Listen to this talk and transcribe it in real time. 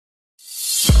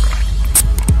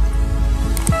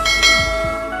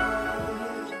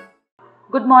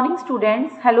Good morning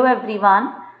students. Hello everyone.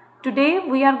 Today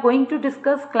we are going to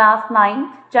discuss class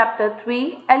 9th chapter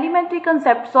 3 elementary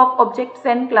concepts of objects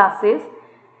and classes.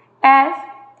 As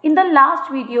in the last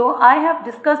video I have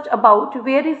discussed about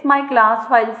where is my class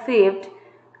file saved,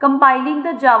 compiling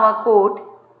the Java code,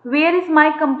 where is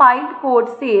my compiled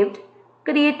code saved,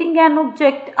 creating an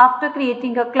object after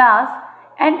creating a class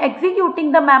and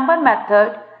executing the member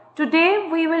method. Today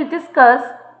we will discuss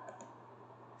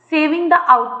saving the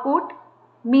output,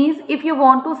 means if you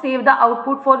want to save the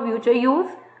output for future use,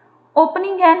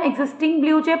 opening an existing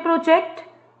BlueJ project,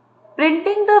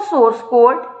 printing the source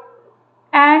code,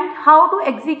 and how to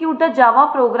execute the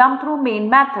Java program through main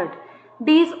method.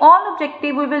 These all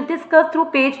objectives we will discuss through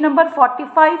page number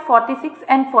 45, 46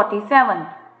 and 47.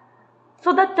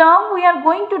 So the term we are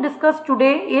going to discuss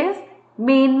today is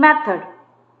main method.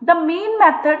 The main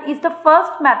method is the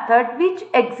first method which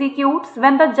executes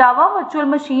when the Java virtual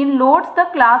machine loads the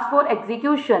class for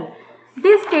execution.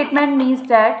 This statement means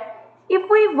that if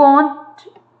we want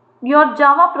your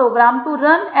Java program to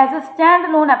run as a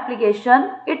standalone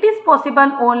application, it is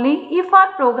possible only if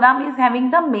our program is having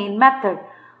the main method.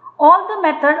 All the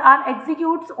methods are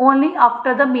executes only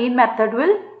after the main method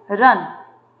will run.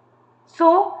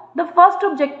 So the first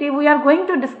objective we are going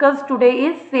to discuss today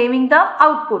is saving the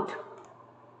output.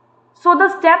 So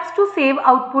the steps to save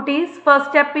output is,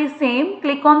 first step is same,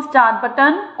 click on start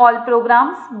button, all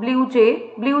programs,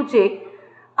 BlueJ.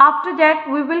 After that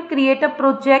we will create a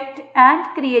project and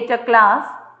create a class,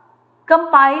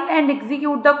 compile and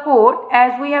execute the code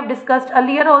as we have discussed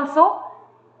earlier also.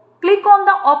 Click on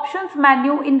the options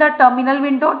menu in the terminal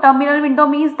window. Terminal window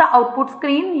means the output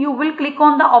screen. You will click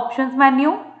on the options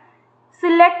menu.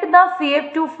 Select the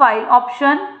save to file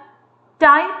option.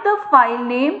 Type the file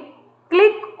name.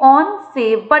 Click on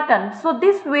save button. So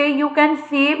this way you can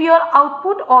save your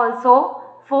output also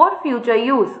for future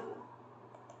use.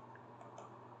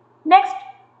 Next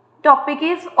topic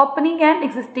is opening an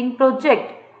existing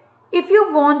project. If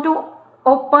you want to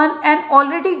open an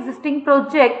already existing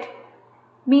project,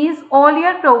 means all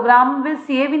your program will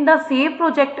save in the save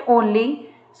project only.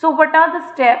 So what are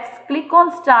the steps? Click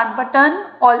on start button,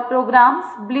 all programs,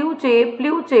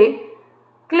 BlueJ.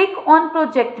 Click on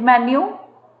project menu.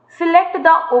 Select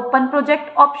the open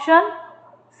project option,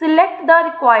 select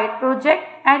the required project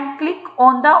and click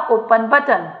on the open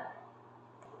button.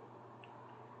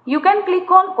 You can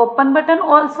click on open button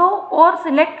also or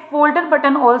select folder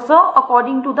button also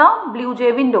according to the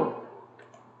BlueJ window.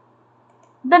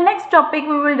 The next topic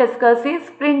we will discuss is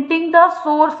printing the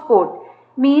source code.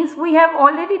 Means we have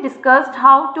already discussed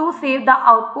how to save the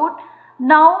output.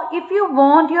 Now if you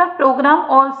want your program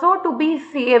also to be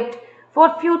saved for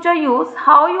future use,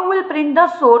 how you will print the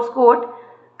source code?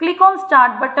 Click on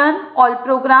start button, all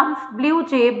programs,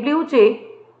 BlueJ.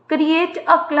 Create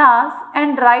a class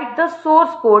and write the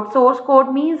source code. Source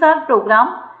code means our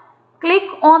program. Click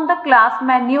on the class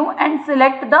menu and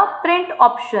select the print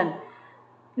option.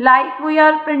 Like we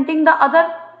are printing the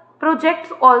other projects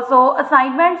also,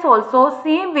 assignments also,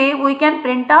 same way we can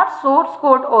print our source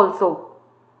code also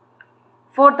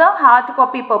for the hard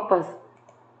copy purpose.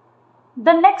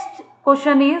 The next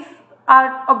question is,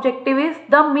 our objective is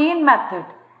the main method.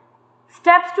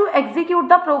 Steps to execute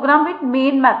the program with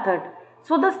main method.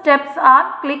 So the steps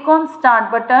are, click on start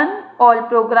button, all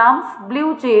programs,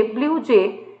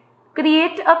 BlueJ.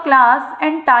 Create a class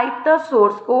and type the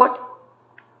source code.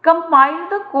 Compile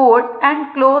the code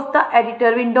and close the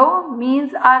editor window,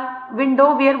 means our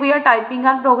window where we are typing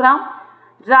our program.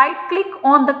 Right click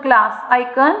on the class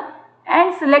icon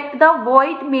and select the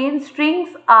void main strings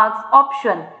args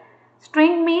option.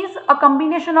 String means a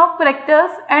combination of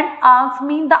characters and args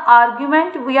mean the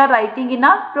argument we are writing in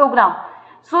our program.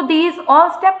 So these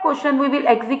all step question we will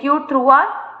execute through our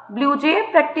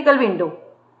BlueJ practical window.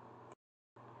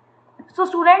 So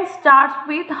students, starts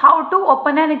with how to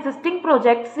open an existing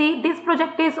project. See, this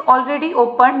project is already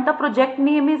opened. The project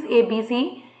name is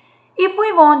ABC. If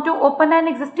we want to open an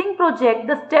existing project,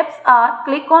 the steps are,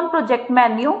 click on project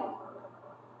menu,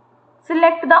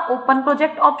 select the open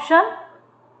project option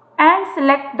and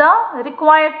select the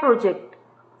required project.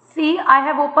 See, I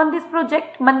have opened this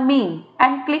project Manmean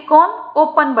and click on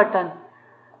open button.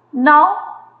 Now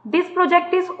this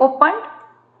project is opened.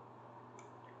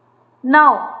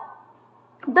 Now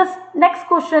the next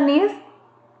question is,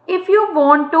 if you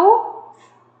want to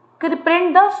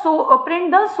print the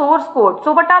source code.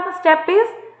 So what are the steps is,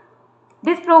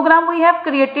 this program we have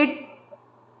created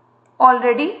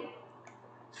already.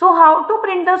 So how to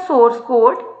print the source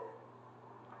code?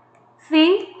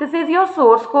 See, this is your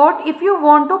source code. If you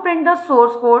want to print the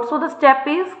source code, so the step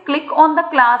is, click on the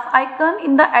class icon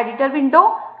in the editor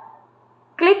window,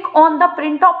 click on the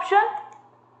print option.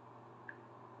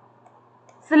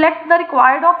 Select the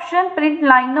required option, print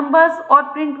line numbers or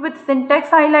print with syntax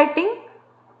highlighting.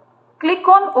 Click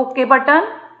on OK button,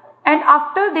 and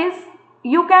after this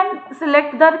you can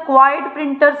select the required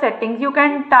printer settings. You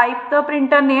can type the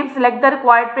printer name, select the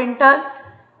required printer.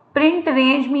 Print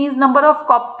range means number of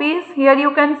copies. Here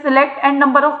you can select and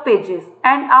number of pages,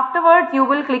 and afterwards you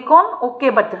will click on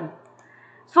OK button.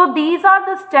 So these are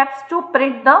the steps to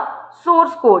print the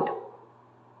source code.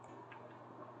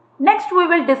 Next we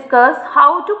will discuss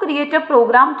how to create a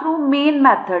program through main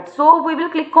method. So we will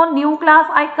click on new class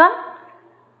icon.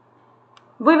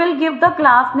 We will give the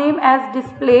class name as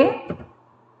display.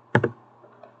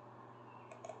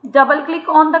 Double click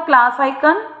on the class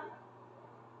icon.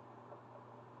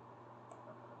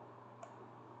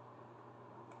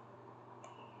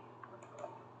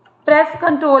 Press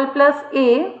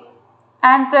Ctrl+A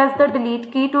and press the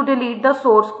delete key to delete the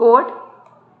source code.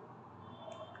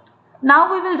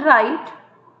 Now we will write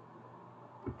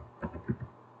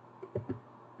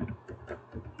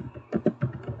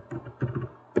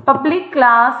public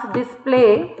class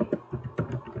display,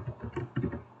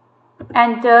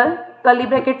 enter, curly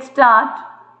bracket start,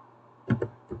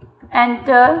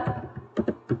 enter,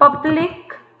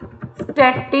 public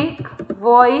static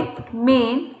void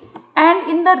main, and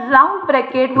in the round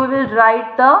bracket we will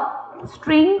write the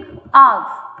string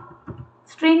args.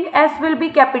 String S will be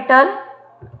capital.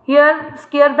 Here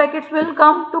square brackets will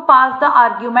come to pass the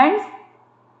arguments.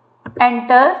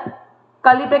 Enter,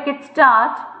 curly bracket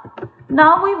start.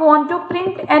 Now we want to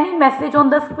print any message on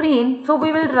the screen, so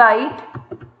we will write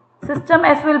system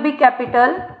S will be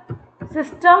capital,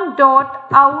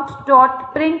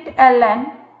 system.out.println,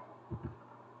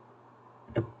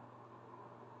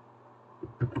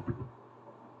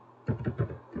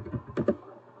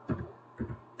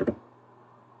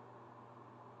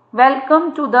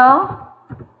 welcome to the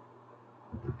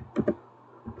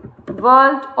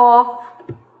world of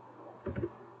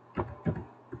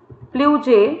Blue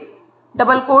Jay,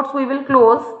 double quotes we will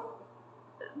close,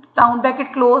 round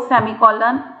bracket close,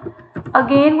 semicolon.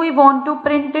 Again we want to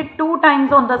print it 2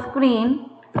 times on the screen.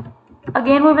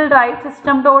 Again we will write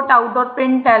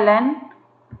system.out.println,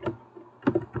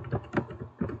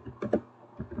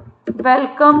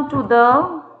 welcome to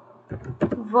the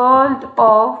world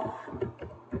of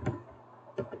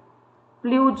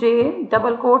Blue Jay,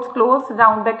 double quotes close,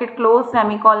 round bracket close,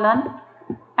 semicolon,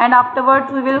 and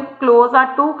afterwards we will close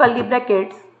our 2 curly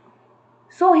brackets.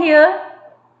 So here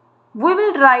we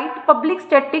will write public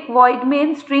static void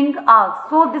main string args.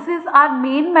 So this is our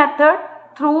main method.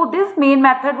 Through this main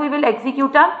method we will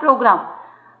execute our program.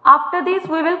 After this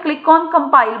we will click on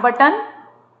compile button.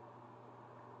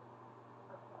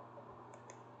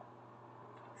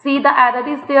 See, the error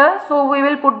is there, so we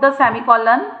will put the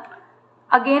semicolon.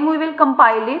 Again we will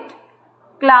compile it.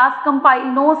 Class compile,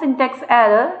 no syntax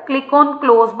error. Click on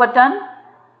close button.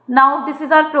 Now this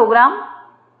is our program.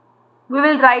 We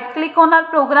will right click on our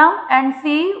program and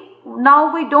see,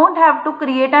 now we don't have to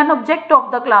create an object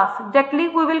of the class. Directly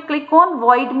we will click on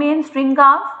void main string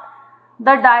args.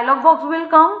 The dialog box will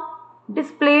come.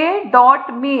 Display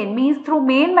dot main means through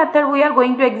main method we are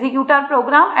going to execute our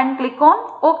program, and click on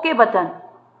OK button.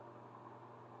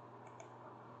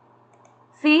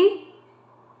 See,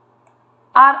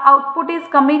 our output is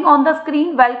coming on the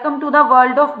screen, welcome to the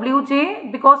world of Blue Jay,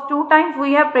 because 2 times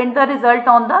we have printed the result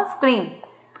on the screen.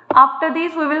 After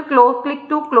this we will click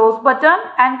to close button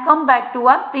and come back to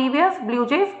our previous Blue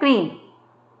Jay screen.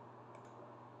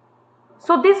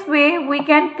 So this way we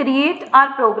can create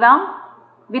our program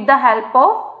with the help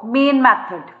of main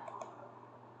method.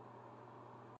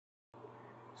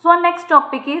 So our next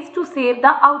topic is to save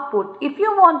the output. If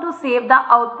you want to save the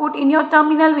output in your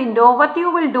terminal window, what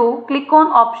you will do, click on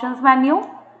options menu,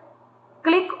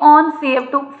 click on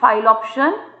save to file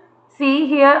option. See,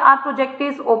 here our project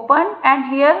is open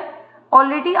and here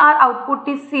already our output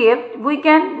is saved. We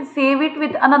can save it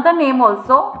with another name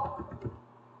also.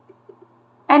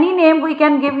 Any name we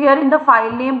can give here in the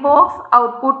file name box,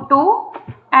 output 2,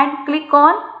 and click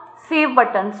on save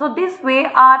button. So this way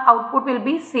our output will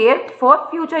be saved for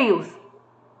future use.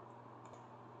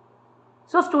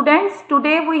 So students,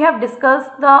 today we have discussed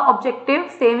the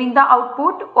objective, saving the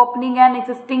output, opening an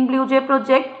existing Blue Jay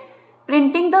project,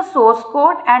 printing the source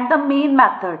code, and the main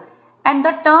method. And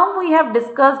the term we have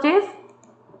discussed is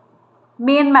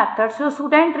main method. So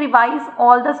student, revise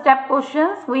all the step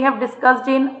questions we have discussed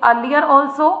in earlier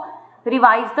also.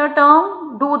 Revise the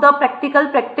term, do the practical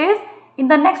practice. In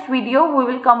the next video we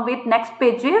will come with next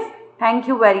pages. Thank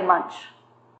you very much.